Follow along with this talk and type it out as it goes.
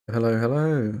Hello,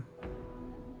 hello.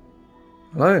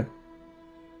 Hello.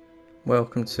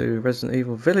 Welcome to Resident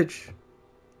Evil Village.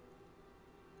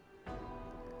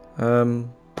 Yeah.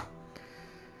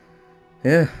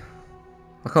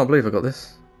 I can't believe I got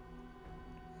this.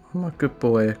 My good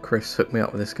boy Chris hooked me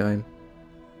up with this game.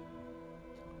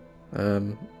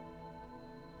 I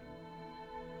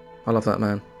love that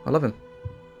man. I love him.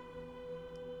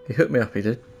 He hooked me up, he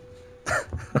did.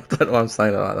 I don't know why I'm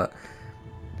saying it like that.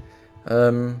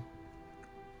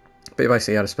 But he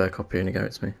basically had a spare copy and he gave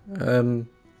it to me.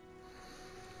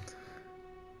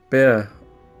 But yeah,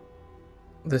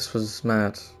 this was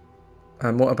mad.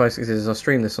 And what I basically did is I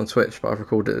streamed this on Twitch, but I've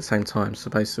recorded it at the same time. So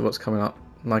basically what's coming up,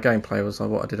 my gameplay was like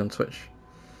what I did on Twitch.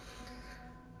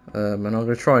 And I'm going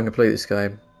to try and complete this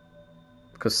game.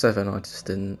 Because 7 I just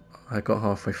didn't. I got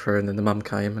halfway through and then the mum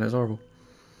came and it was horrible.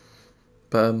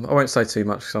 But I won't say too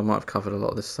much because I might have covered a lot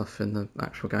of this stuff in the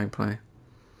actual gameplay.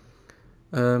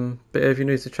 But if you're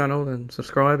new to the channel, then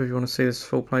subscribe if you want to see this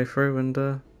full playthrough,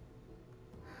 and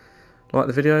like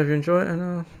the video if you enjoy it,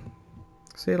 and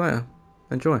see you later.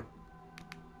 Enjoy.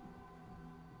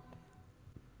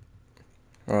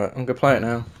 Alright, I'm going to play it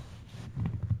now.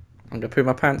 I'm going to poo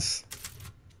my pants.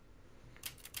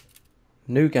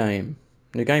 New game.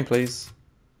 New game, please.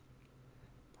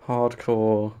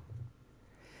 Hardcore.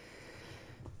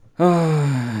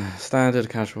 Standard,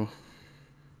 casual.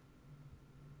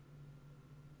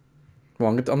 Well,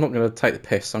 I'm not going to take the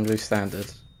piss, I'm going to do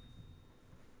standard.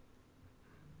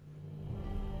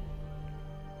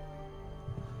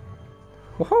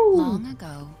 Whoa! Long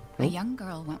ago, a young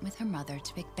girl went with her mother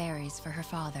to pick berries for her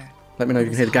father. Let me know if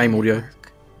you can hear the game audio.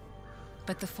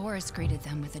 But the forest greeted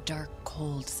them with a dark,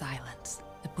 cold silence,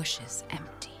 the bushes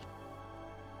empty.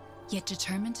 Yet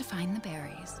determined to find the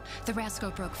berries, the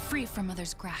rascal broke free from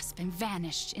Mother's grasp and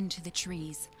vanished into the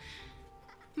trees.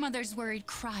 Mother's worried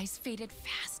cries faded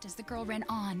fast as the girl ran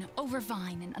on, over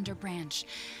vine and under branch,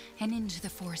 and into the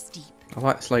forest deep. I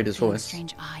like this lady's voice.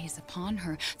 Strange eyes upon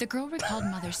her, the girl recalled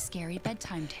Mother's scary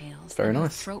bedtime tales. Very nice. Her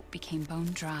throat became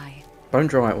bone dry. Bone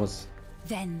dry it was.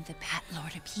 Then the Bat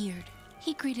Lord appeared.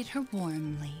 He greeted her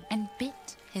warmly and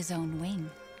bit his own wing.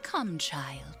 "Come,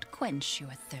 child, quench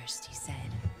your thirst," he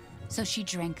said. So she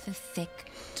drank the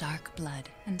thick, dark blood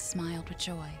and smiled with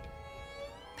joy.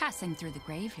 Passing through the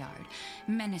graveyard,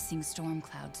 menacing storm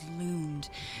clouds loomed,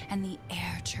 and the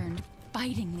air turned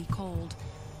bitingly cold.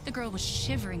 The girl was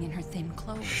shivering in her thin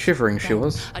clothes. Shivering she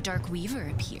was. A dark weaver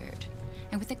appeared,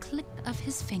 and with a click of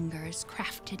his fingers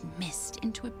crafted mist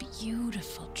into a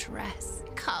beautiful dress.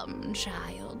 "Come,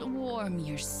 child, warm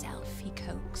yourself," he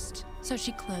coaxed. So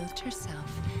she clothed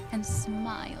herself and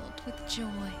smiled with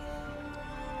joy.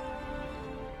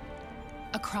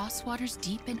 Across waters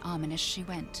deep and ominous she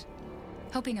went,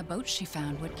 hoping a boat she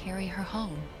found would carry her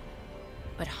home.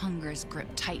 But hunger's grip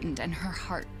tightened and her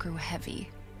heart grew heavy.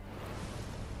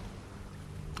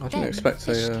 I didn't expect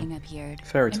Fish a King appeared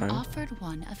fairy and tale. offered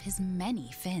one of his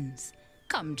many fins.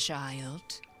 "Come,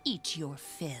 child, eat your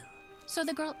fill." So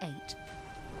the girl ate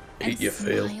and Eat your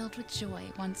fill. smiled with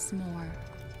joy once more.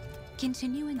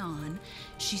 Continuing on,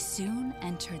 she soon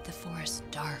entered the forest's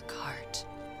dark heart.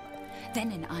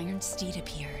 Then an iron steed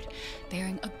appeared,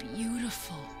 bearing a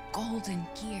beautiful golden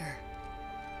gear.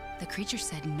 The creature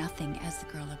said nothing as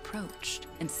the girl approached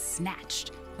and snatched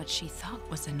what she thought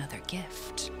was another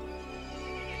gift.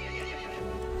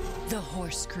 The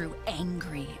horse grew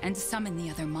angry and summoned the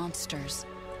other monsters.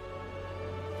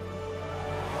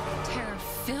 Terror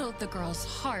filled the girl's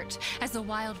heart as the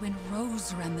wild wind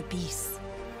rose around the beasts.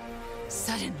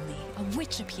 Suddenly, a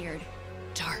witch appeared,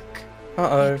 dark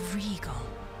Uh-oh. yet regal.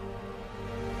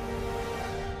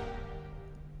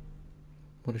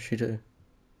 What did she do?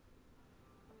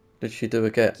 Did she do a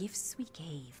get? "Gifts we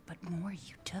gave, but more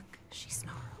you took," she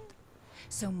snarled.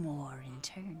 "So more in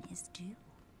turn is due."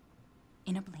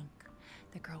 In a blink,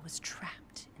 the girl was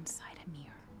trapped inside a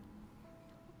mirror.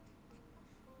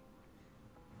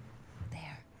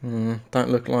 There. Don't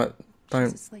look like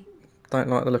She's asleep. don't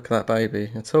like the look of that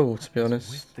baby at all, to be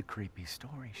honest. With the creepy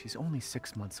story, she's only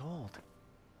 6 months old.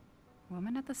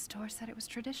 Woman at the store said it was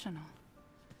traditional.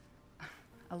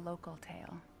 A local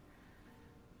tale.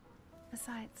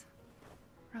 Besides,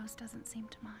 Rose doesn't seem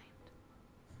to mind.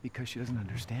 Because she doesn't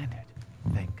understand it.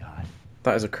 Thank God.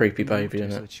 That is a creepy You moved baby, her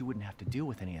isn't so it? that she wouldn't have to deal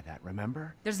with any of that,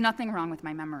 remember? There's nothing wrong with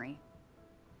my memory.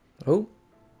 Oh,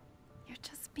 You're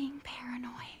just being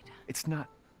paranoid. It's not...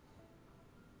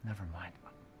 Never mind.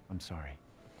 I'm sorry.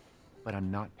 But I'm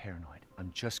not paranoid.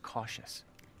 I'm just cautious.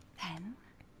 Then,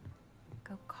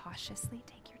 go cautiously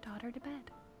take your daughter to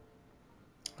bed.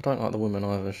 I don't like the woman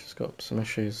either. She's got some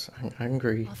issues.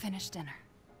 Angry. I'll finish dinner.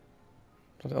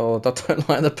 Oh, I don't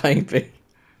like the baby.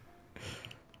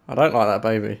 I don't like that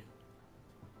baby.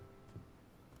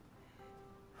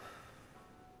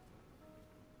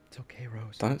 It's okay,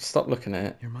 Rose. Don't stop looking at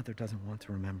it. Your mother doesn't want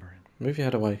to remember it. Move your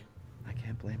head away. I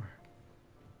can't blame her.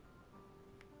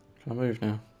 Can I move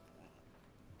now?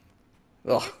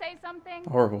 Did Ugh, you say something?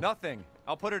 horrible. Nothing.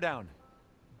 I'll put her down.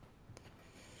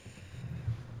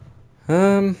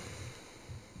 What's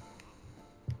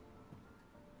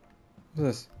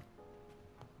this?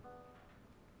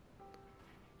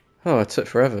 Oh, it took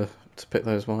forever to pick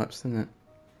those wipes, didn't it?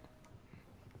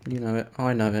 You know it.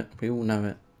 I know it. We all know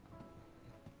it.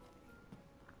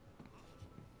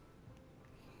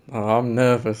 Oh, I'm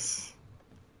nervous.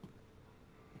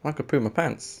 I could poo my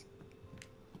pants.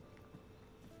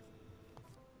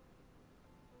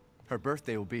 Her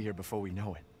birthday will be here before we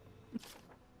know it.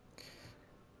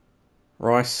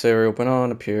 Rice, cereal,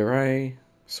 banana puree,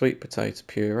 sweet potato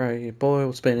puree,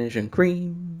 boiled spinach and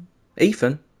cream.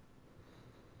 Ethan?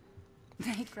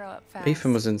 They grow up fast.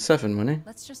 Ethan was in 7, wasn't he?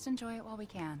 Let's just enjoy it while we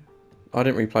can. I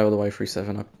didn't replay all the way through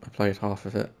 7. I played half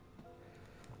of it.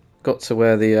 Got to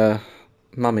where the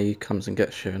mummy comes and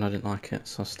gets you, and I didn't like it,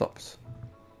 so I stopped.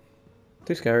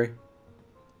 Too scary.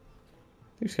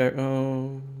 Too scary.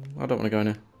 Oh, I don't want to go in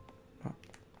there.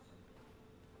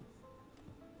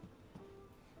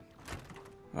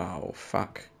 Oh,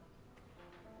 fuck.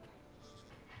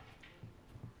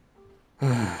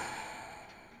 I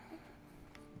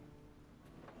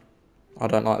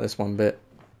don't like this one bit.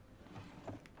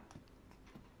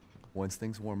 Once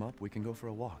things warm up, we can go for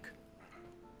a walk.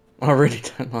 I really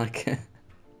don't like it.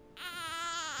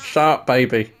 Shut up,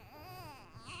 baby.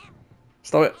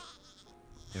 Stop it.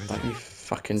 Don't you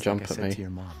fucking It's jump like I at said me. to your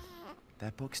mom,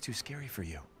 that book's too scary for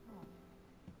you.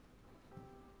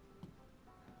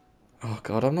 Oh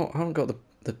god, I haven't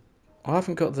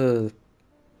got the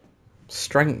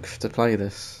strength to play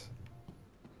this.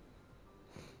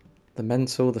 The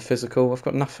mental, the physical, I've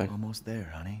got nothing. Almost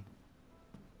there, honey.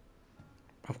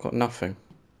 I've got nothing.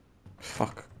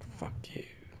 Fuck you.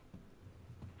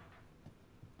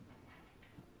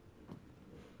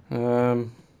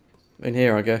 In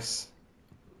here, I guess.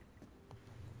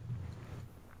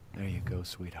 There you go,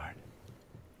 sweetheart.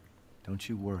 Don't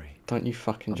you worry. Don't you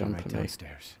fucking I'll be jump right at me.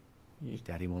 downstairs.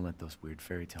 Daddy won't let those weird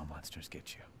fairy tale monsters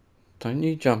get you. Don't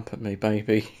you jump at me,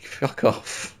 baby. Fuck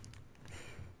off.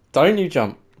 Don't you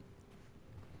jump.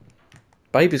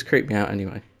 Babies creep me out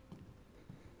anyway.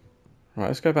 Right,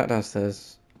 let's go back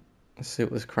downstairs. Let's see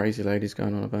what this crazy lady's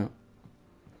going on about.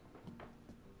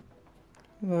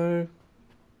 Hello.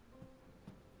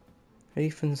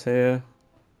 Ethan's here.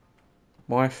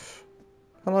 Wife.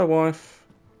 Hello, wife.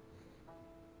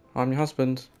 I'm your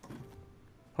husband.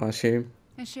 I assume.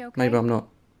 Is she okay? Maybe I'm not.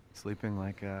 Sleeping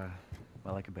like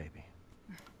like a baby.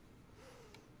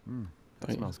 That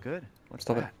Don't smells good. What's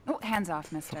Stop that? Oh, hands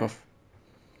off, mister. Fuck off.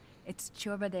 It's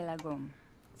churba de legume.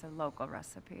 It's a local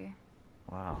recipe.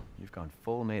 Wow, you've gone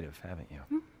full native, haven't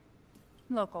you?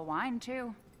 Local wine,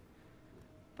 too.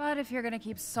 But if you're gonna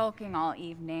keep sulking all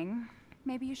evening,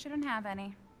 maybe you shouldn't have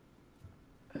any.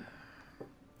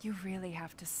 You really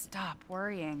have to stop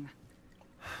worrying.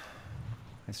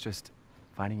 It's just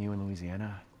finding you in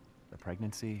Louisiana, the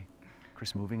pregnancy,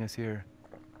 Chris moving us here,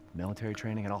 military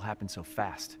training, it all happened so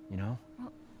fast, you know?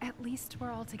 Well, at least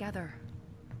we're all together.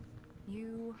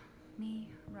 You, me,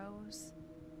 Rose.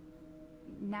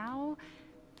 Now,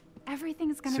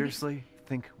 everything's gonna Seriously?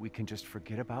 Think we can just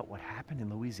forget about what happened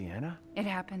in Louisiana? It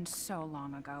happened so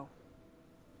long ago.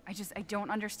 I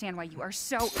don't understand why you are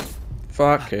so...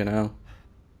 Fuck you now.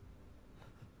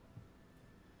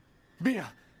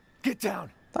 Mia, get down!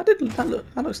 That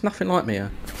looks nothing like Mia.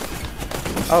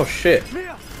 Oh shit.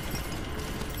 Mia!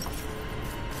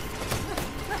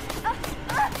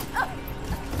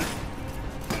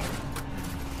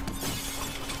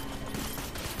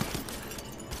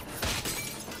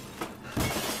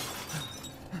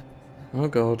 Oh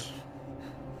god.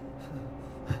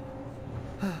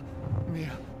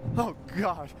 Mia, oh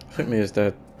God! I think Mia's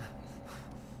dead.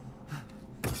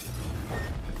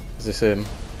 Is this him?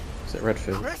 Is it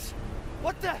Redfield? Chris?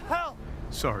 What the hell?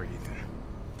 Sorry, Ethan.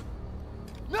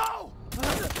 No!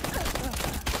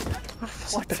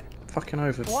 That's a bit fucking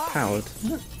overpowered.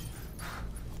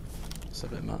 It's a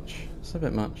bit much. It's a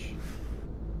bit much.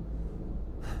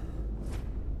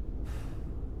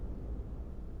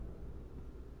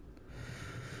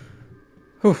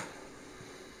 Whew.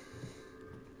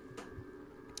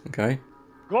 Okay.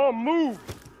 Go on, move!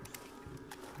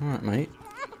 Alright, mate.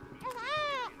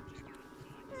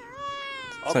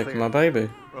 I'll Taking clear my it. baby.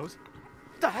 Rose?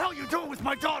 What the hell you doing with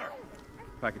my daughter?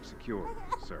 Package secure,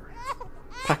 sir.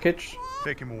 Package?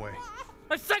 Take him away.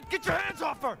 I said get your hands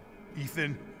off her!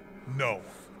 Ethan, no.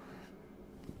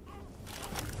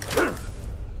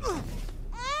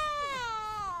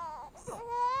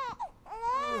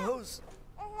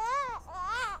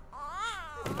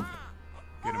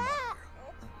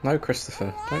 No,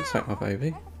 Christopher, don't take my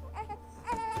baby.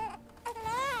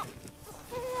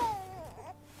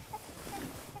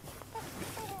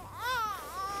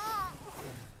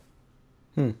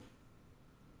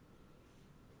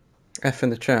 F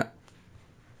in the chat.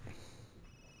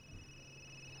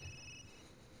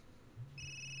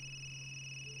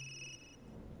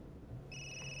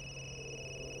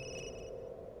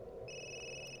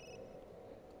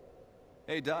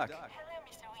 Hey, Doc. Hello,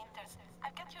 Mr. Winters.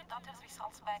 I've got your daughter's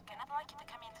results back, and I'd like you to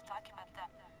come in to talk about them.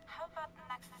 How about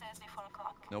next Thursday, 4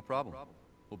 o'clock? No problem.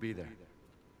 We'll be there.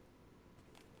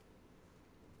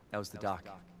 That was the doc.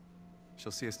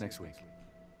 She'll see us next week.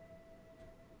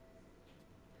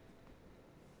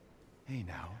 Hey,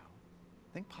 now.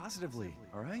 Think positively,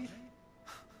 all right?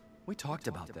 We talked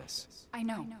about this. I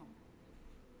know.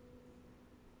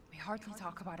 We hardly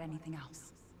talk about anything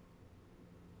else.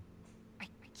 I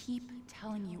keep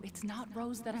telling you, it's not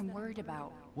Rose that I'm worried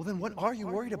about. Well, then what are you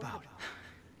worried about?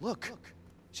 Look,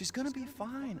 she's gonna be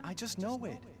fine. I just know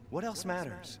it. What else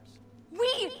matters?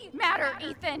 We matter,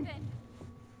 Ethan!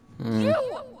 You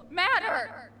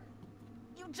matter!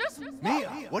 You just Mia,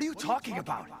 what are you talking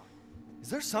about? Is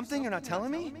there something you're not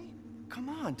telling me? Come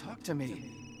on, talk to me.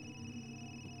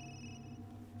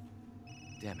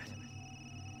 Damn it.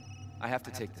 I have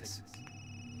to take this.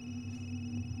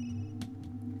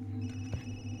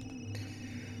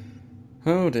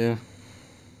 Oh dear.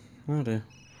 Oh dear.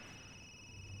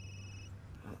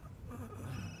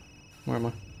 Where am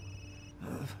I?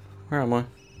 Where am I?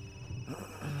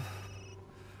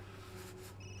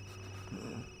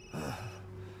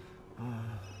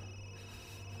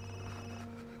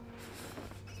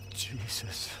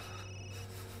 Jesus.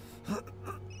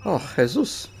 Oh,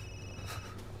 Jesus.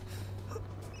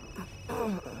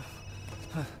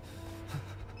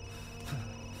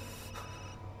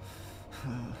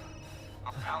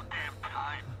 About damn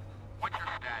time. What's your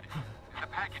status? Is the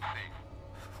package safe?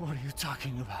 What are you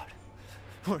talking about?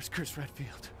 Where's Chris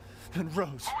Redfield? And Rose?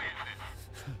 Who is this?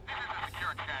 This is a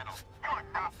secure channel. You are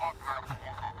not authorized.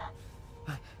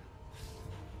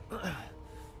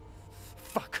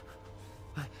 Fuck.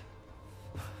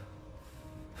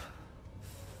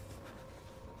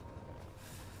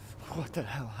 What the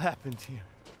hell happened here?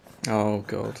 Oh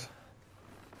god.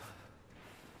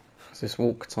 Is this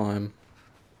walk time?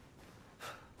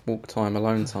 Walk time,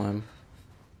 alone time.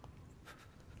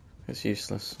 It's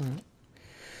useless. Right.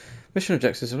 Mission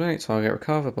objectives: eliminate target,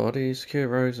 recover body, secure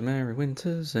Rose and Mary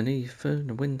Winters and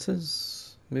Ethan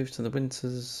Winters. Move to the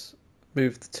Winters.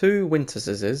 Move the two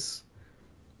Winterses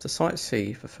to Site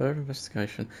C for further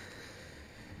investigation.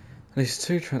 At least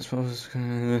 2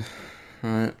 transporters.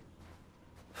 Right.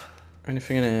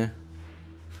 Anything in here?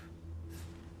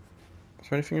 Is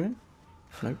there anything in here?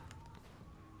 Nope.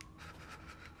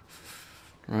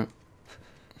 Right.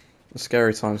 The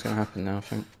scary time's gonna happen now, I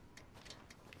think.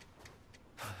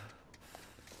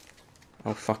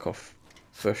 Oh, fuck off,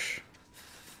 Bush.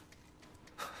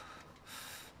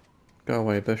 Go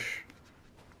away, Bush.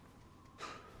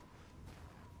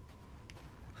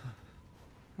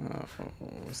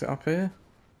 Is it up here?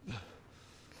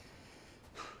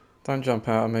 Don't jump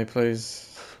out at me,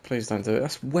 please. Please don't do it.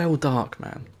 That's well dark,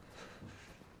 man.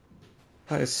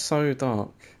 That is so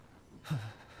dark.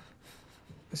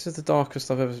 This is the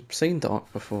darkest I've ever seen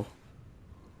dark before.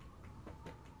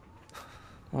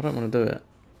 I don't want to do it.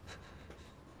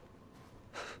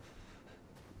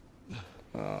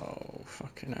 Oh,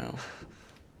 fucking hell.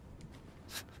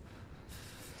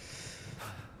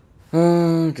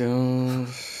 Oh, God.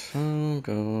 Oh,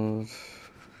 God.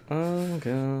 Oh,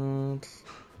 God.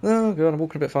 Oh, God, I'm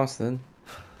walking a bit faster then.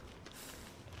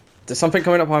 There's something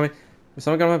coming up behind me. There's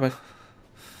something coming up behind me.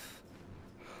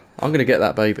 I'm going to get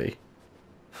that baby.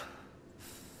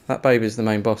 That baby's the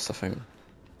main boss, I think.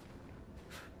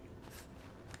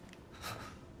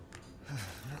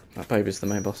 That baby's the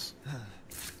main boss.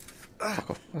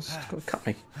 Fuck off. That's got to cut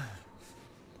me.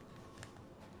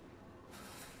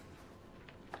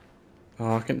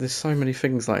 Oh, there's so many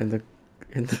things like in the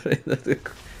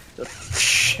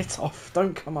shit off.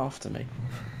 Don't come after me.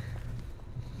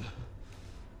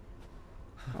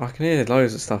 I can hear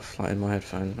loads of stuff like in my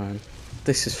headphones, man.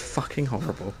 This is fucking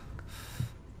horrible.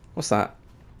 What's that?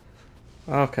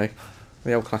 Oh, okay.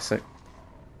 The old classic.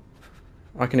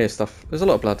 I can hear stuff. There's a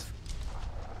lot of blood.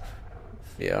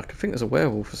 Yeah, I think there's a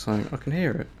werewolf or something. I can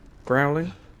hear it.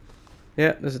 Growling.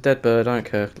 Yeah, there's a dead bird. I don't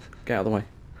care. Get out of the way.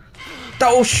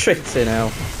 Oh, shit in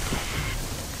hell.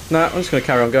 No, I'm just going to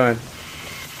carry on going.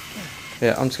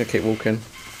 Yeah, I'm just going to keep walking.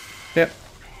 Yep.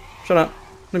 Shut up.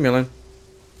 Leave me alone.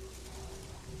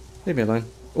 Leave me alone.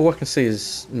 All I can see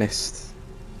is mist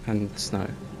and snow.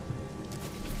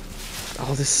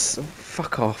 Oh, this...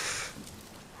 fuck off.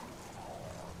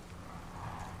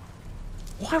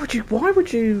 Why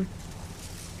would you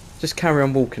just carry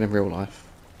on walking in real life?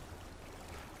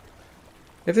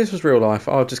 If this was real life,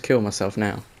 I'd just kill myself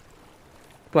now.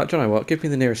 But like, do you know what? Give me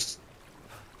the nearest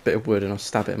bit of wood and I'll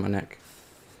stab it in my neck.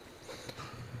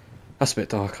 That's a bit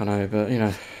dark, I know, but you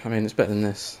know, I mean, it's better than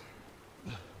this.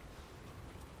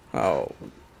 Oh.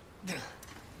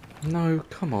 No,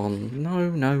 come on. No,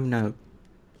 no, no.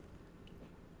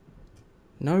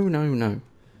 No, no, no.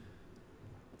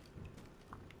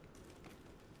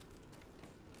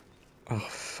 Oh,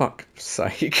 fuck's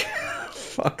sake.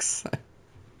 Fuck's sake.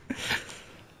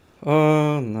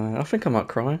 Oh, no. I think I might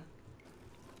cry.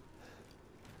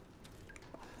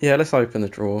 Yeah, let's open the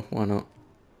drawer. Why not?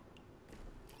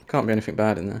 Can't be anything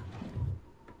bad in there.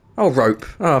 Oh, rope.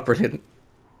 Oh, brilliant.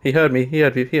 He heard me. He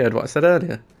heard what I said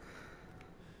earlier.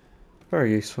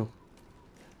 Very useful.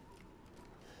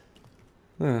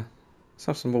 Yeah. Let's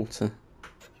have some water.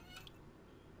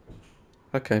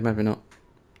 Okay, maybe not.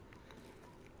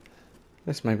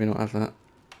 Let's maybe not have that.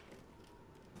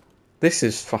 This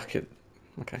is fucking...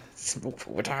 Okay. Walk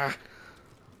forward. Ah.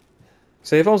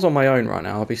 See, if I was on my own right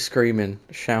now, I'd be screaming,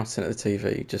 shouting at the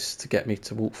TV just to get me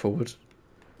to walk forward.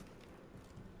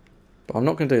 But I'm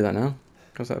not going to do that now,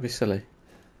 because that would be silly.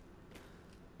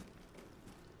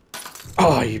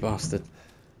 Oh, you bastard.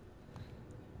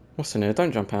 What's in here?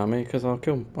 Don't jump out at me, because I'll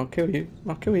kill you.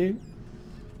 I'll kill you.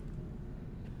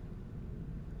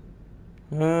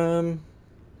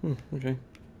 Okay.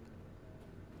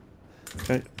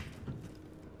 Okay.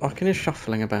 I can hear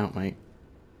shuffling about, mate.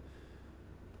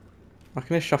 I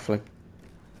can hear shuffling.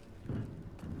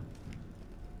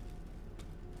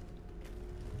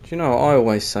 Do you know what I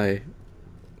always say?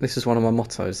 This is one of my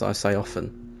mottos that I say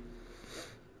often.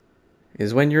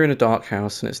 Is when you're in a dark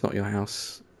house and it's not your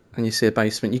house, and you see a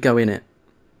basement, you go in it.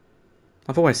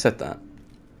 I've always said that.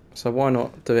 So why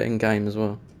not do it in game as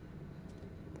well?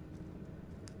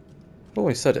 I've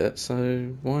always said it,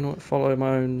 so why not follow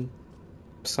my own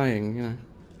saying, you know?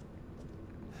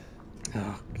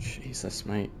 Oh, Jesus,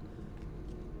 mate.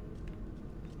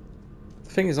 The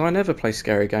thing is, I never play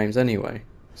scary games anyway,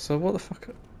 so what the fuck?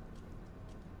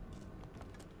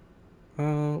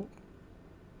 Oh.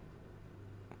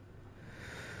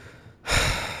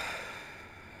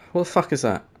 What the fuck is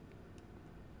that?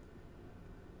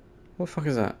 What the fuck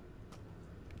is that?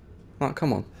 Right,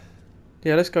 come on.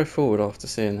 Yeah, let's go forward after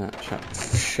seeing that chat.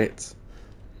 Shit.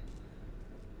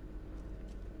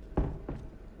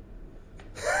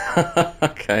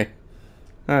 Okay.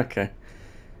 Okay.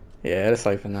 Yeah, let's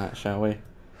open that, shall we?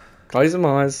 Close them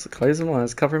eyes,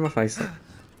 covering my face up.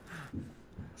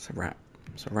 It's a rat.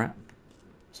 It's a rat.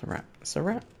 It's a rat. It's a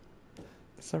rat.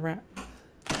 It's a rat.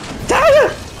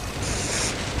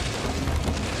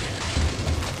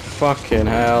 Fucking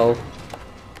hell.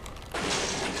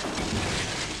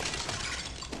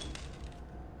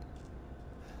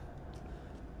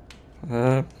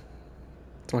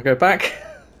 Do I go back?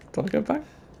 Do I go back?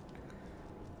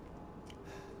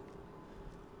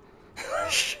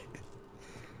 Shit.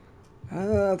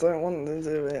 I don't want to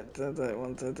do it. I don't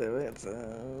want to do it.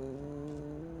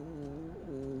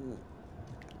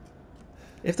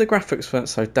 If the graphics weren't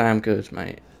so damn good,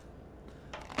 mate.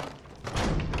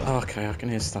 Oh, okay, I can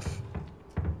hear stuff.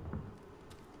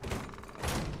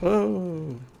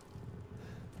 Oh.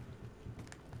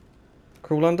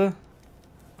 Crawl under?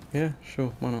 Yeah,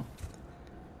 sure, why not?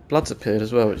 Blood's appeared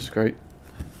as well, which is great.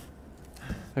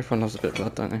 Everyone loves a bit of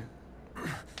blood, don't they?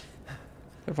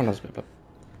 Everyone loves a bit of blood.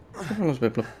 Everyone loves a bit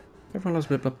of blood. Everyone loves a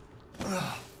bit of blood.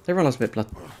 Everyone loves a bit of blood.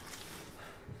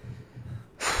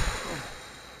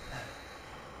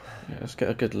 Yeah, let's get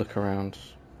a good look around.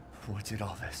 What did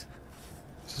all this?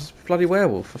 This is a bloody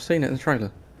werewolf. I've seen it in the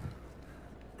trailer.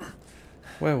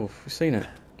 Werewolf. We've seen it.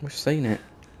 We've seen it.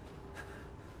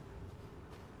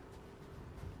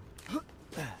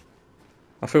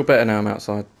 I feel better now I'm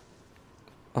outside.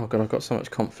 Oh god, I've got so much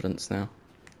confidence now.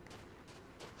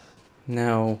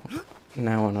 Now I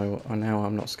know. Now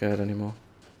I'm not scared anymore.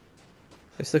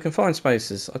 It's the confined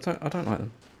spaces. I don't like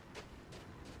them.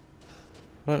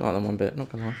 I don't like them one bit. Not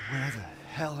gonna lie. Where the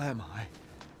hell am I?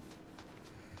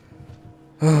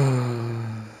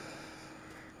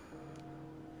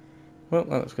 Well,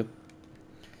 that looks good.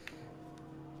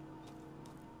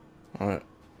 Alright.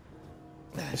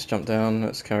 Let's jump down.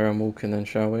 Let's carry on walking then,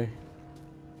 shall we?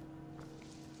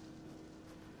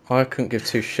 I couldn't give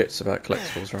two shits about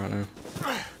collectibles right now.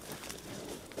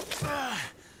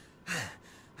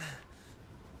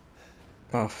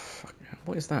 Oh, fuck.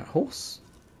 What is that? Horse?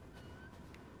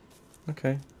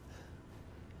 Okay.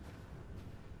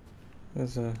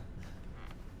 There's a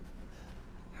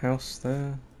house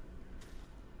there.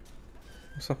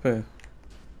 What's up here?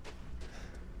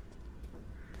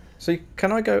 So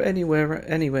can I go anywhere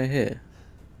here?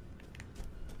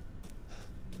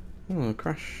 Oh,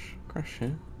 crash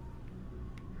here.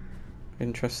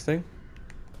 Interesting.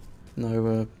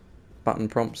 No button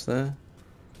prompts there.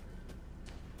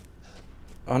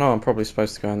 I know I'm probably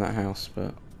supposed to go in that house,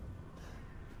 but...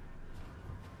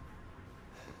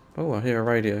 Oh, I hear a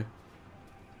radio.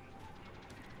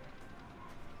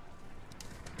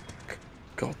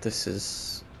 God, this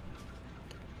is...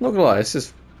 Not gonna lie, this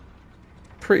is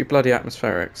pretty bloody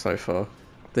atmospheric so far.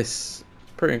 This...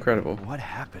 pretty incredible. What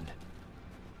happened?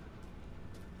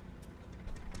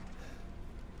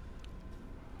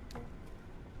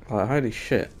 Like, holy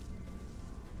shit.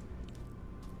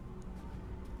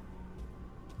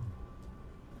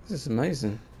 This is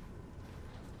amazing.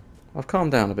 I've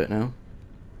calmed down a bit now,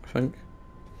 I think.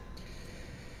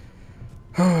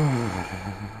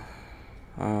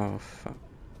 Oh, fuck.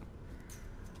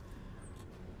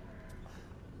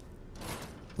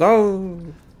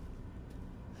 No!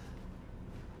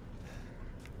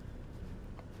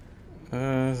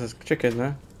 There's a chicken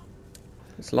there.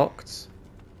 It's locked.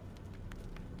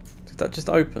 Did that just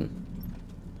open?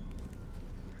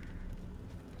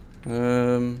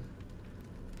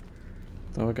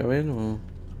 Do I go in or?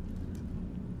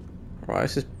 Right,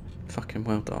 this is fucking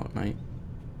well dark, mate.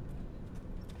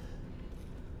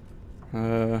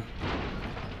 Right,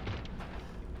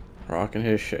 I can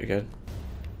hear shit again.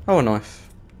 Oh, a knife.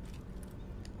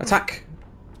 Attack!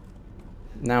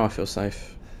 Now I feel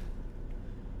safe.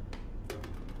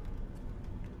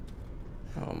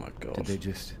 Oh my god. Did they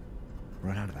just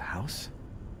run out of the house?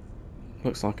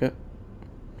 Looks like it.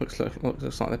 Looks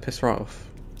like they pissed right off.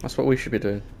 That's what we should be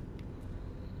doing.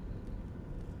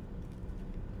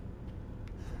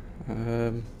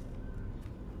 Right,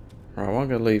 well, I'm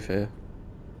going to leave here.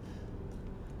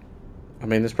 I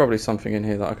mean, there's probably something in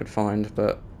here that I could find,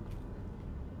 but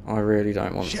I really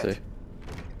don't want to.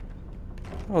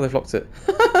 Oh, they've locked it.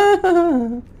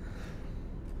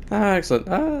 Ah, excellent.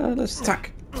 Ah, let's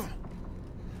attack.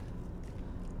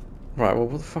 Right, well,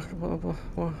 what the fuck?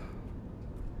 What?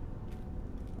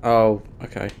 Oh,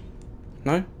 okay.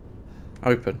 No?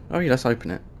 Open. Oh, yeah, let's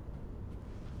open it.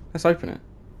 Let's open it.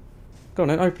 Go on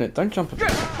then, open it. Don't jump.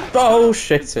 Oh,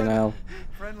 shit in hell.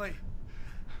 Friendly.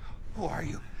 Who are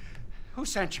you? Who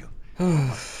sent you? Oh,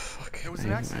 fuck. There was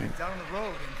an accident down the road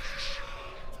and...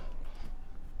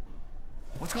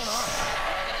 What's going on?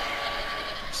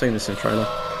 I've seen this in trailer.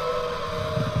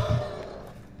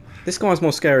 This guy's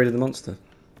more scary than the monster.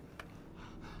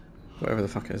 Whatever the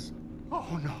fuck is.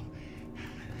 Oh no.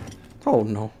 Oh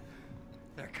no.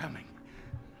 They're coming.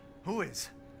 Who is?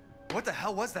 What the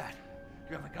hell was that?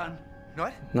 You have a gun?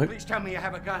 What? Nope. Please tell me you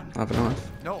have a gun. I have a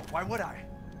knife. No, why would I?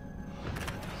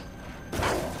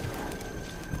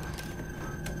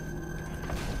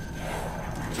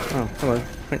 Oh, hello.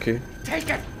 Thank you. Take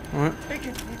it! Alright. Take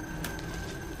it!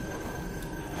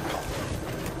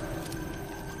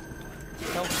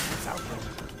 No, it's out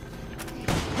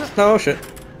there. Oh shit.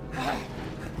 Hey,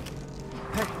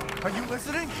 are you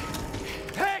listening?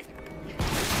 Hey!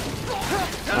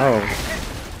 Oh.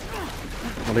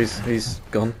 Well, he's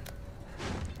gone.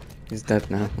 He's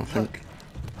dead now, I think.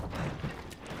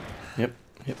 Yep.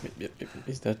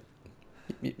 He's dead.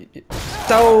 Yep.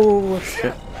 Oh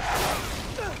shit.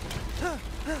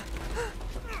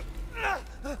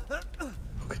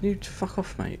 Can you fuck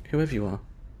off, mate? Whoever you are.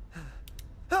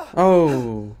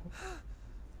 Oh.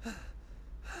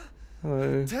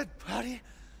 Hello. Dead body?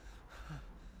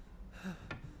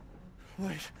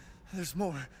 Wait, there's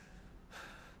more.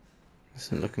 This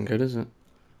isn't looking good, is it?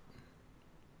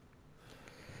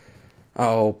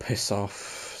 Oh, piss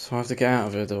off. So I have to get out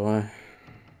of here, do I?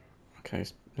 Okay,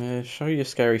 show your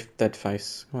scary dead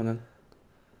face. Go on then.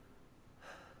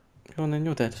 Go on then,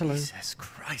 you're dead. Hello. Jesus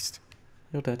Christ.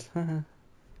 You're dead. Haha.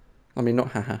 I mean,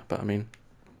 not haha, but I mean,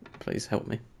 please help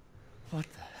me. What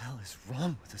the hell is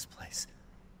wrong with this place?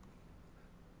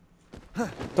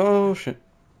 Oh, shit.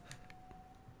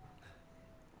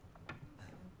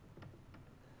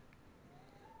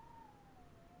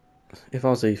 If I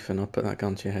was Ethan, I'd put that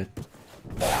gun to your head.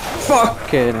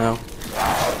 Fucking hell.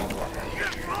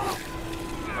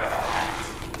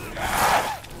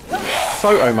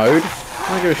 Photo mode? I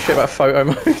don't give a shit about photo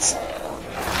mode.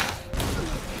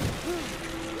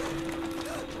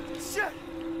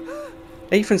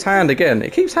 Ethan's hand again.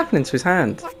 It keeps happening to his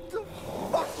hand. Got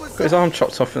his arm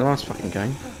chopped off in the last fucking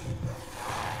game.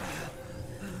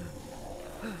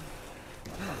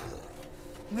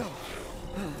 No.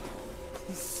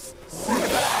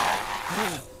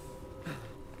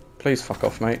 Please fuck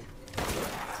off, mate.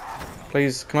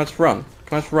 Please, can I just run?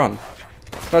 Can I just run?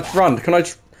 Let's run. Can I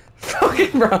just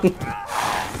fucking run?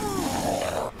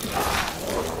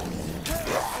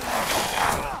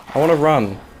 I want to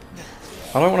run.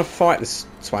 I don't want to fight this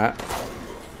twat.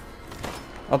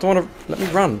 I don't want to... Let me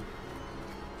run.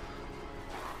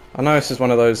 I know this is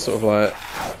one of those sort of like...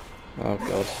 Oh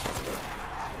god.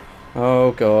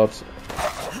 Oh god.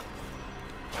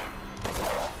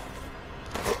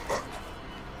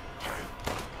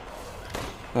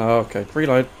 Oh, okay.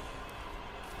 Reload.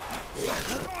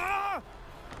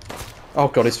 Oh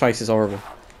god, his face is horrible.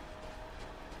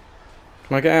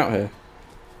 Can I get out here?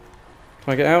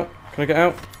 Can I get out? Can I get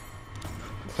out?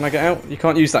 Can I get out? You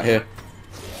can't use that here.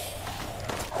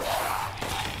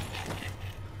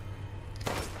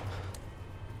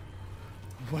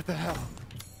 What the hell?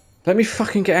 Let me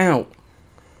fucking get out.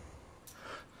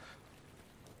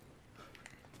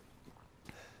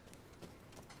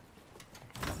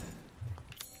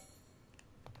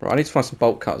 Right, I need to find some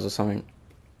bolt cutters or something.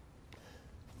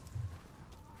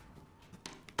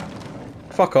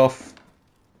 Fuck off.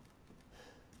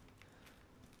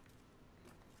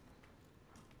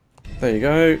 There you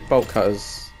go, bolt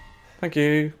cutters. Thank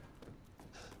you.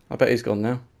 I bet he's gone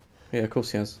now. Yeah, of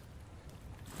course he has.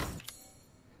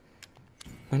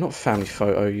 No, not family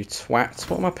photo, you twat.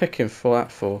 What am I picking for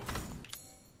that for?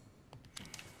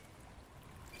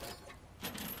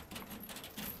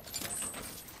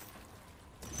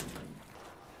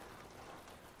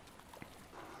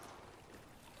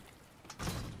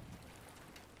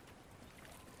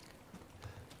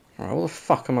 Alright, what the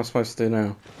fuck am I supposed to do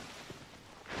now?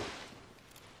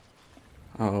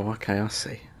 Oh, okay, I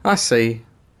see. I see.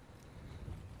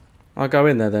 I'll go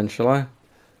in there then, shall I?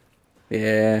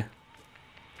 Yeah.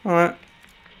 Alright.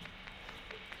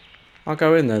 I'll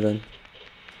go in there then.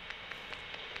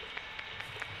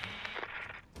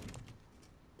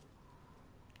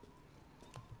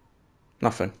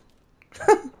 Nothing.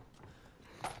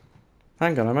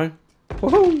 Handgun ammo.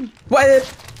 Woohoo!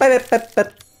 Wait!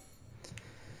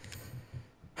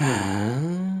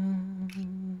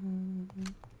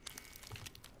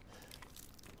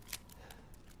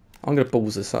 I'm gonna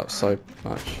balls this up so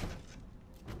much.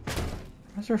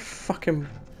 Where's there a fucking...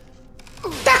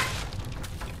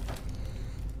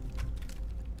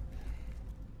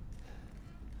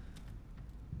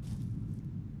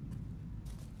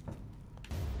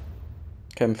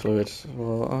 Chem fluid.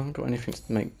 Well, I haven't got anything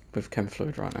to make with chem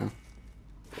fluid right now.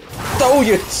 Oh,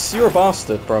 you're a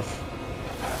bastard, bruv.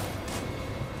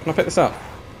 Can I pick this up?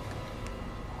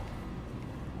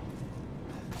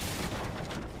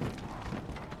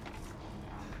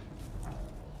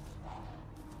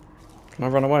 Can I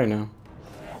run away now?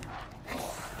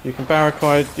 You can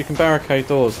barricade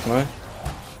doors, can I?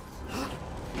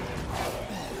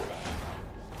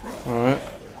 Alright.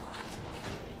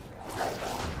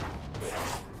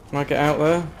 Can I get out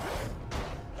there?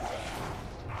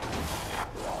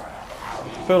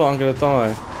 I feel like I'm gonna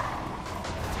die.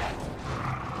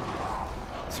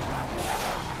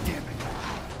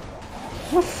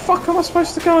 Where the fuck am I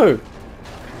supposed to go?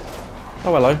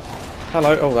 Oh, hello.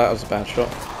 Hello. Oh, that was a bad shot.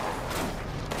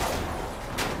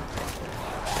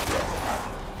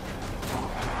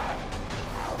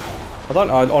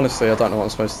 Honestly, I don't know what I'm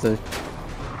supposed to do.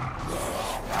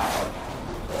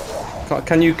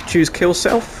 Can you choose kill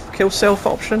self? Kill self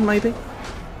option, maybe?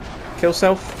 Kill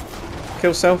self?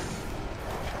 Kill self?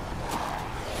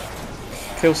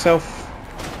 Kill self?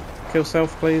 Kill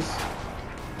self, please?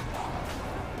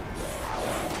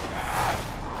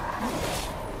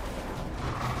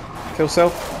 Kill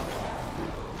self?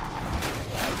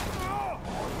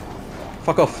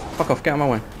 Fuck off. Fuck off. Get out of my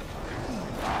way.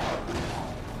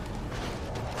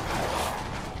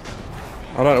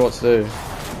 I don't know what to do.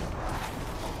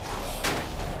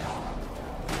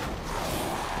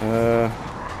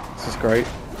 This is great.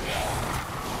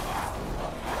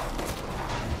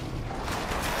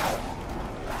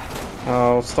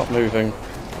 Oh, stop moving.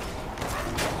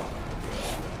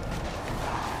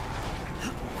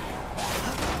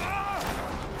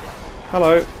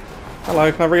 Hello.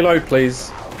 Hello, can I reload, please?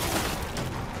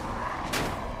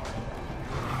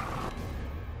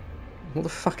 What the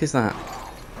fuck is that?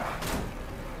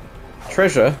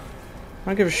 Treasure? I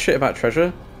don't give a shit about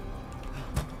treasure.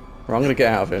 Right, I'm gonna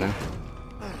get out of here now.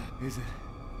 Is it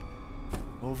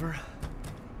over?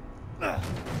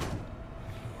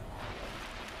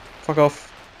 Fuck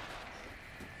off.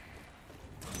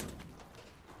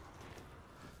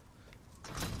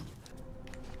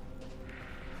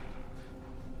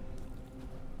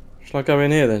 Shall I go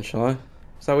in here then, shall I?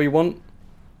 Is that what you want?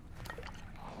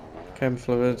 Chem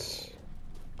fluids.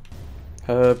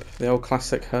 Herb, the old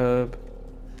classic herb.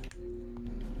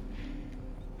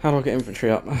 How do I get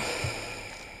inventory up?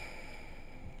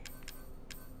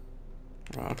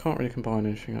 Right, I can't really combine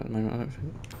anything at the moment, I don't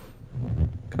think.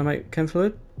 Can I make chem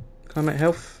fluid? Can I make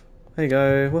health? There you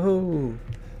go. Woohoo!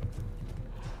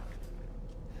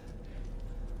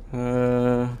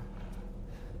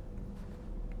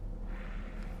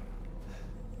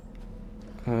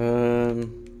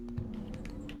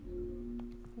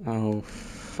 Oh,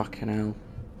 fucking hell.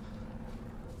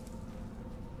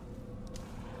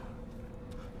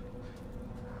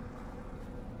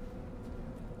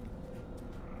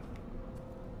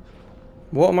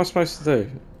 What am I supposed to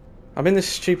do? I'm in this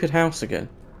stupid house again.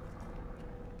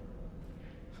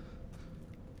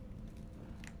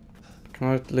 Can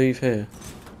I leave here?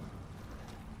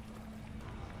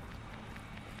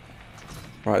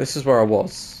 Right, this is where I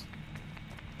was.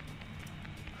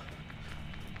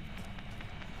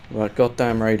 Right,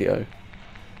 goddamn radio.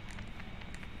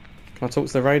 Can I talk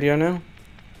to the radio now?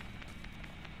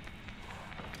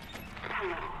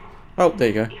 Hello. Oh, there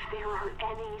you go. If there are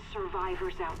any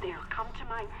survivors out there, come to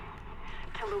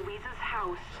Louisa's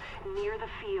house near the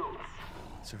fields.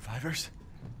 Survivors?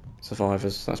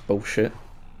 Survivors, that's bullshit.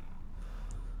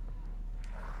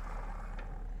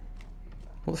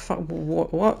 What the fuck?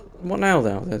 What now,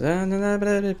 though?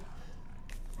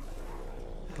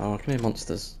 Oh, I can hear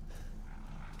monsters.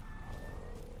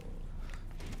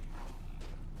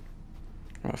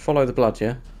 Right, follow the blood,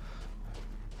 yeah?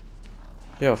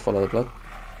 Yeah, I'll follow the blood.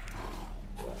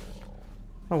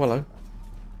 Oh, hello.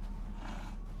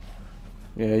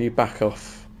 Yeah, you back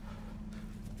off.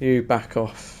 You back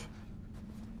off.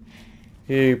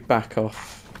 You back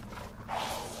off.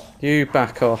 You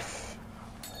back off.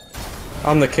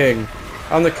 I'm the king.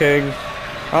 I'm the king.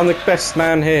 I'm the best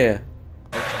man here.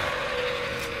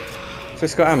 So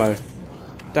it's got ammo.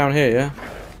 Down here, yeah?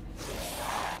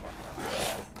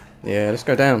 Yeah, let's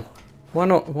go down. Why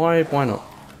not? Why not?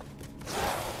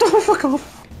 Oh, fuck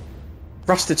off!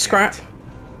 Rusted scrap!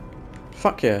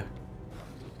 Fuck yeah.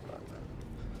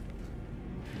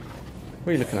 What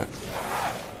are you looking at?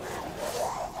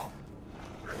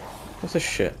 What's this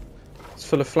shit? It's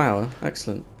full of flour.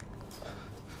 Excellent.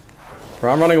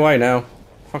 Right, I'm running away now.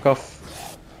 Fuck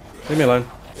off. Leave me alone.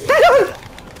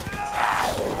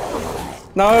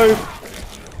 No!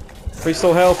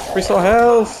 Restore health! Restore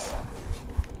health!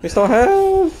 Restore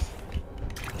health!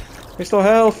 Restore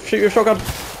health! Shoot your shotgun!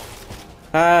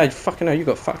 Ah, you fucking hell, you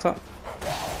got fucked up.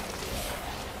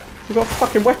 You got a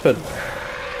fucking weapon!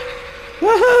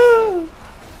 Oh,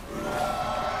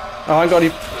 I ain't got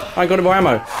any more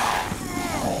ammo.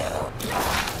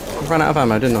 I ran out of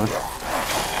ammo, didn't I?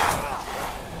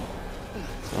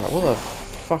 Alright, what the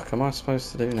fuck am I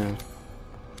supposed to do now?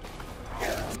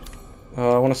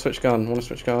 Oh, I want to switch gun. I want to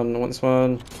switch gun. I want this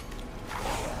one.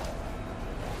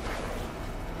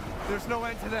 There's no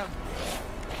end to them.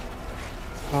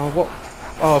 Oh, what?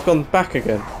 Oh, I've gone back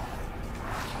again.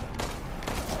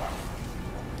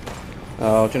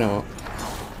 Oh, do you know what?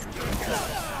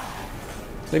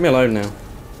 Leave me alone now.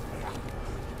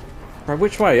 Right,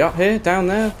 which way? Up here? Down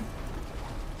there?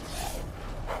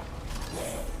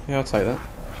 Yeah, I'll take that.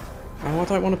 Oh, I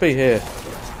don't want to be here.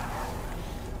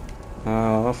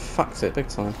 Oh, I fucked it big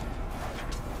time.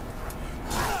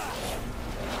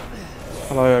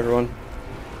 Hello, everyone.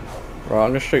 Right, I'm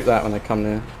gonna shoot that when they come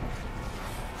near.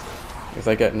 If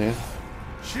they get near.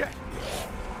 Shit.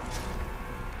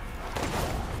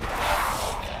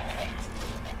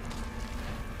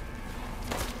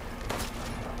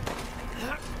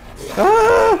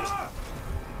 Ah!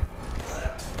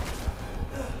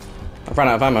 I've run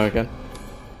out of ammo again.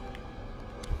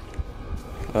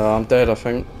 I'm dead, I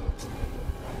think.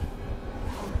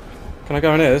 Can I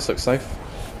go in here? This looks safe.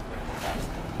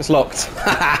 It's locked.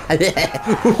 Yeah.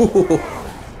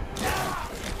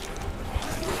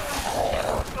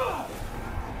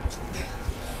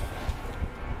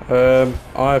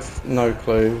 I've no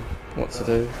clue what to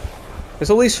do. There's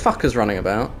all these fuckers running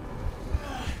about.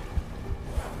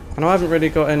 And I haven't really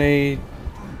got any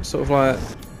sort of like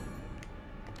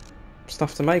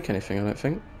stuff to make anything, I don't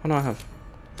think. Oh no, I have.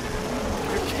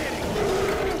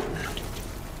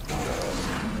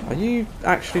 Are you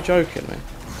actually joking me?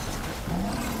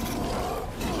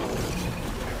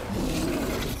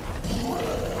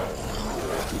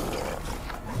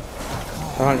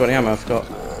 I haven't got any ammo, I forgot.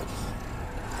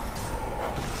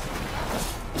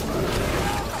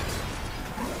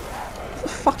 What the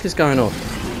fuck is going on?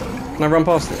 Can I run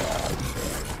past it?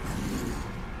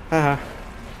 Haha.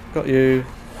 Got you.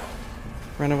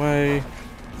 Ran away.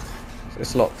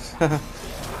 It's locked. Haha.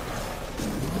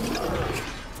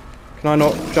 Can I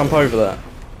not jump over that?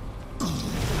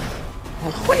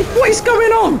 Oh, what is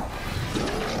going on?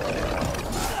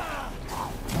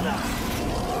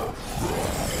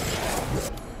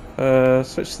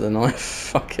 Switch to the knife.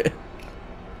 Fuck it.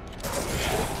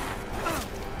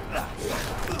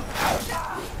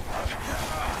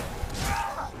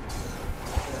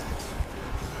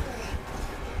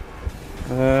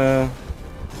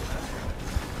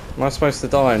 Am I supposed to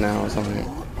die now or something?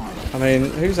 I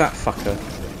mean, who's that fucker?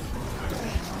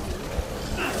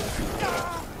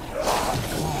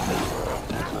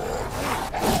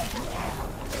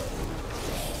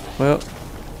 Well,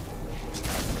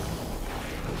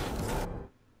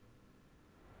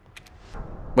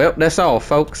 that's all,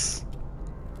 folks.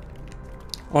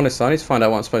 Honestly, I need to find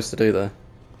out what I'm supposed to do there.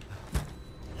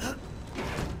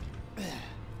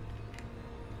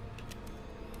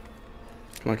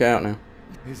 Can I get out now?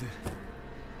 Is it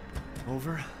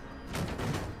over?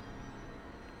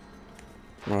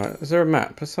 Right, is there a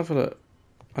map? Let's have a look.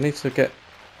 I need to get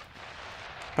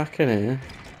back in here.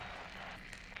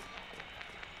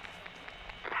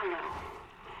 Hello.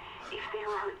 If there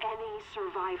are any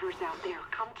survivors out there,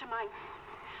 come to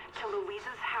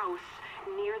Louisa's house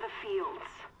near the fields.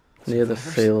 Near the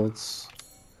fields.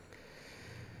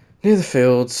 Near the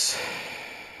fields.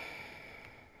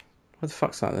 What the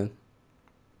fuck's that then?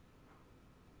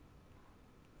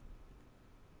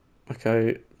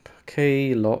 Okay,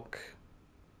 key lock.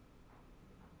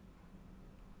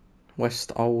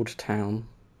 West Old Town.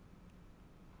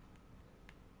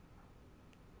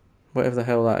 Whatever the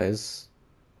hell that is.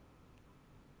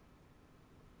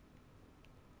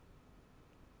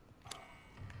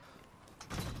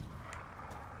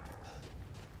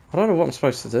 I don't know what I'm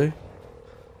supposed to do.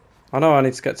 I know I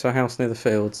need to get to a house near the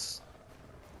fields.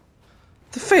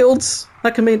 The fields?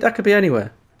 That could be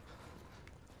anywhere.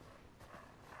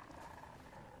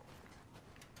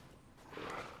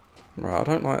 Right, I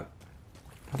don't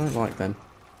like them.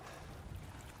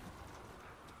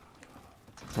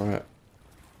 Right.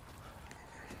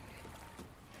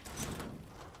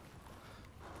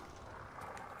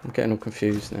 I'm getting all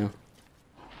confused now.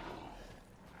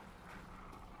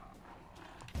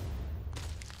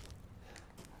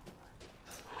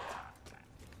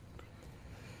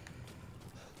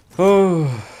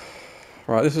 Oh,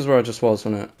 right, this is where I just was,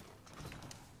 wasn't it?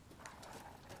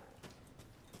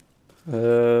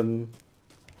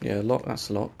 Yeah, that's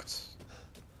locked.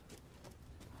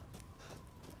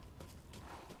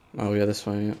 Oh yeah, this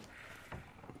way, yeah.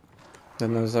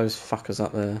 Then there's those fuckers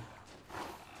up there.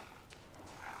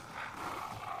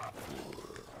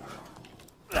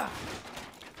 I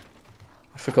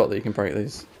forgot that you can break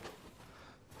these.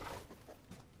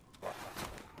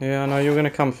 Yeah, I know you're gonna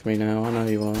come for me now, I know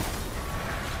you are.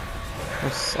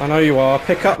 Yes, I know you are.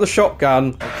 Pick up the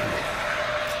shotgun!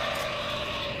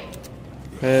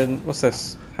 And what's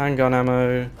this? Handgun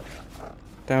ammo.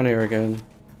 Down here again.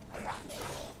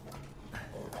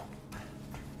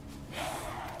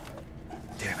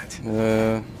 Damn it.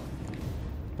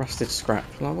 Rusted scrap.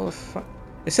 Like, what the fuck?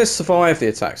 It says survive the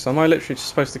attack, so am I literally just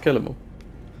supposed to kill them all?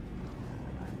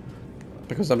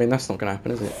 Because, I mean, that's not going to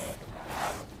happen, is it?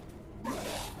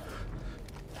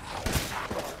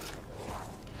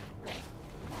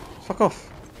 Fuck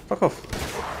off. Fuck off.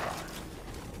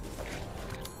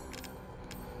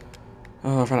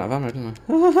 Oh, I've run out of ammo, didn't I?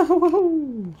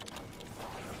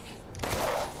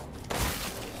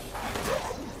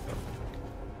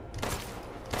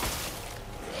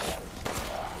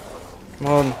 Come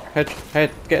on, head,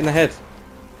 get in the head.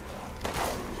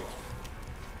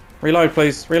 Reload,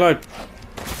 please, reload.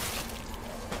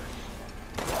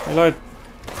 Reload.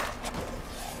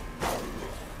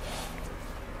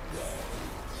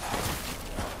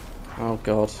 Oh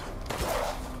god.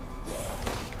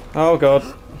 Oh god.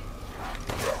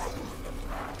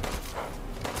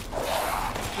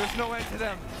 There's no end to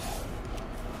them.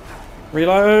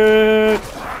 Reload.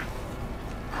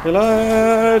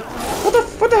 Reload.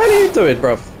 What the hell are you doing,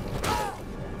 bruv?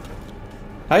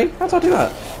 Hey, how did I do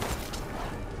that?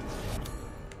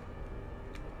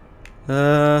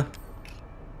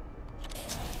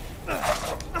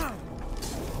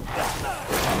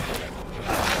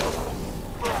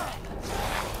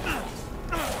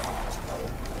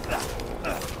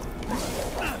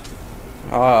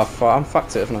 Ah, fuck, I'm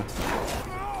fucked it, haven't I?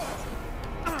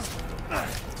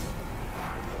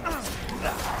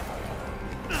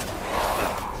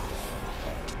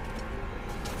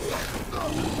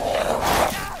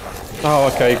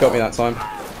 Oh, okay, you got me that time.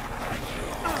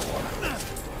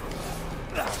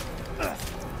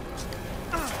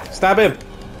 Stab him!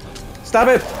 Stab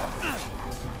him!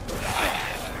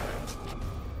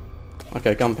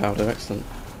 Okay, gunpowder, excellent.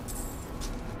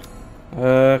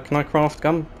 Can I craft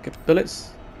bullets?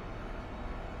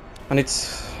 I need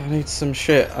some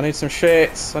shit. I need some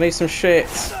shit. I need some shit.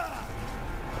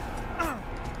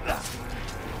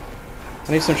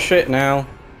 I need some shit now.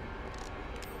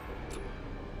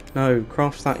 No,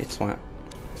 craft that, you twat.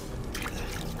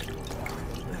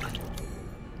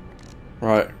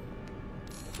 Right.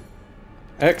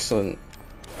 Excellent.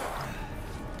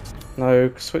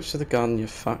 No, switch to the gun, you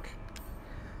fuck.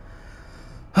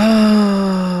 Come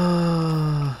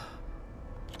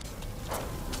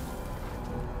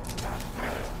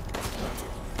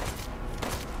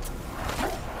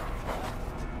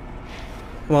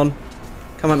on.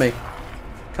 Come at me.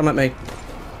 Come at me.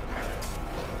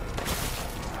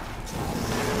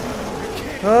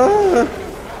 Ah!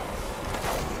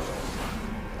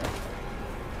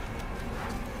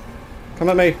 Come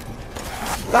at me.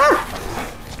 Ah!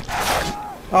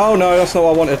 Oh no, that's not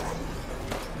what I wanted.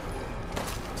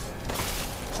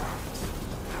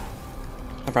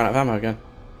 I ran out of ammo again.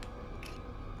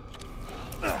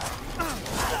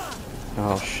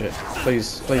 Oh shit.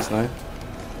 Please, please no.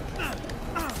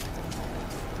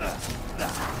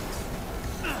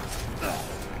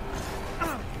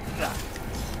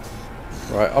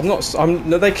 Right, no,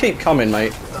 they keep coming,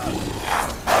 mate.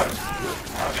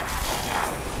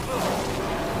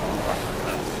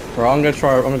 Right, I'm gonna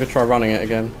try running it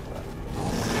again.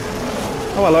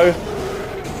 Oh, hello.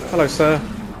 Hello, sir.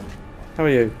 How are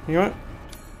you? You alright?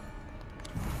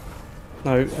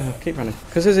 No, keep running.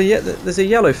 Because there's a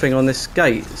yellow thing on this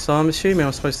gate, so I'm assuming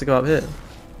I'm supposed to go up here.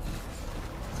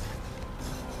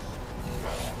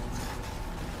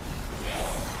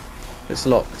 It's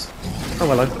locked. Oh,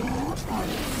 hello.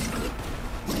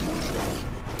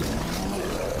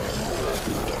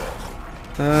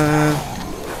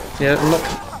 Yeah, I'm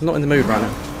not in the mood right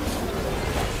now.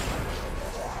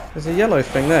 There's a yellow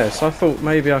thing there, so I thought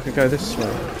maybe I could go this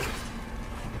way.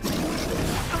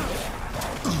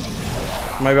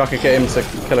 Maybe I could get him to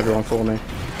kill everyone for me.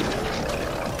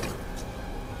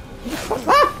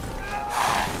 Ah!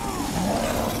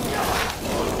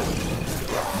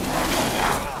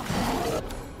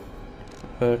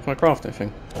 Can I craft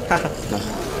anything? Haha, no.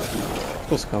 Of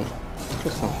course I can't. Of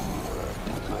course I can't.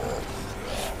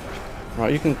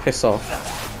 Right, you can piss off.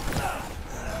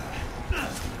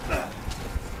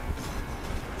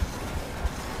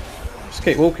 Just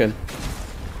keep walking.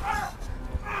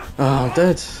 Oh, I'm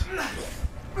dead.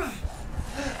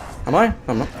 Am I?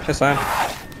 I'm not. Yes, I am.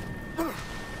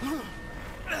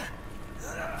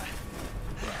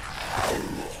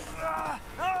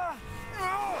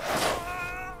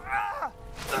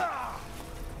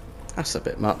 That's a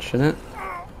bit much, isn't it?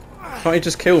 Can't you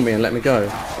just kill me and let me go?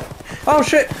 Oh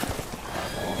shit!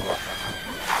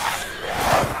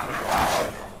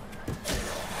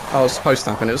 Oh, it was supposed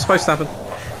to happen. It was supposed to happen.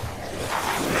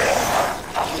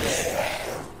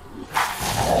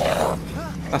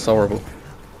 That's horrible.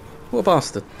 What a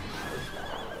bastard.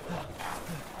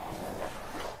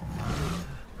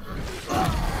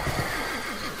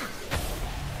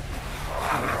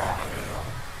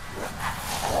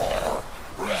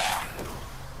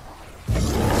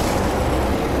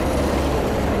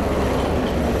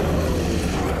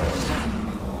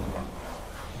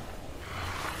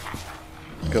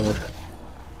 God.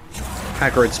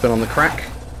 Hagrid's been on the crack.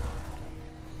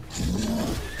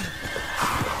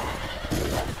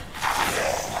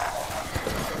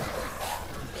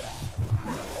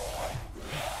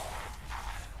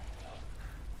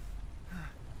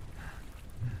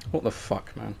 What the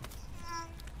fuck, man?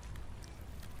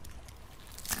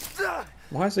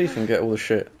 Why does Ethan get all the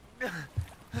shit?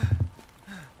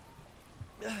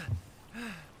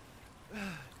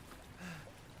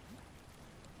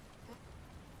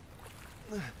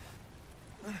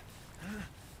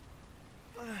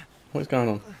 What's going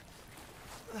on?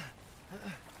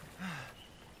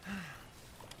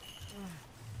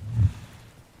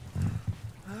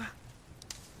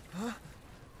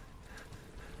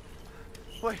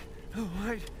 Wait,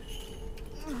 wait.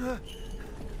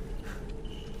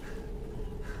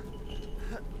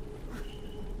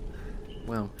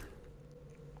 Well,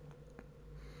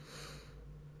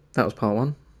 that was part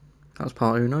one. That was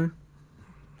part uno.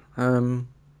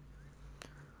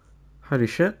 Holy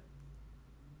shit.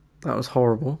 That was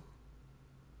horrible.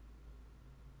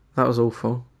 That was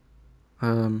awful.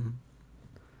 I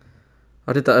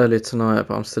did that earlier tonight,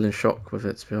 but I'm still in shock with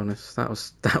it, to be honest. That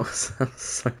was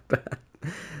so bad.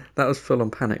 That was full on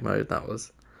panic mode, that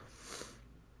was.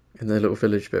 In the little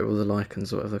village bit with all the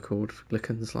lichens, or whatever they're called.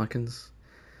 Lichens.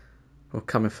 Or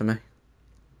coming for me.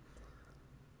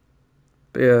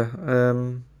 But yeah, I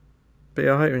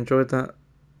hope you enjoyed that.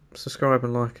 Subscribe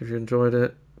and like if you enjoyed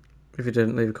it. If you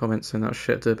didn't, leave a comment saying that was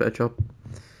shit, do a better job.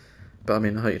 But I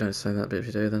mean, I hope you don't say that, but if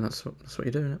you do, then that's what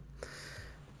you do, innit?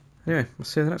 Anyway, I'll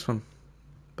see you in the next one.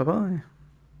 Bye-bye.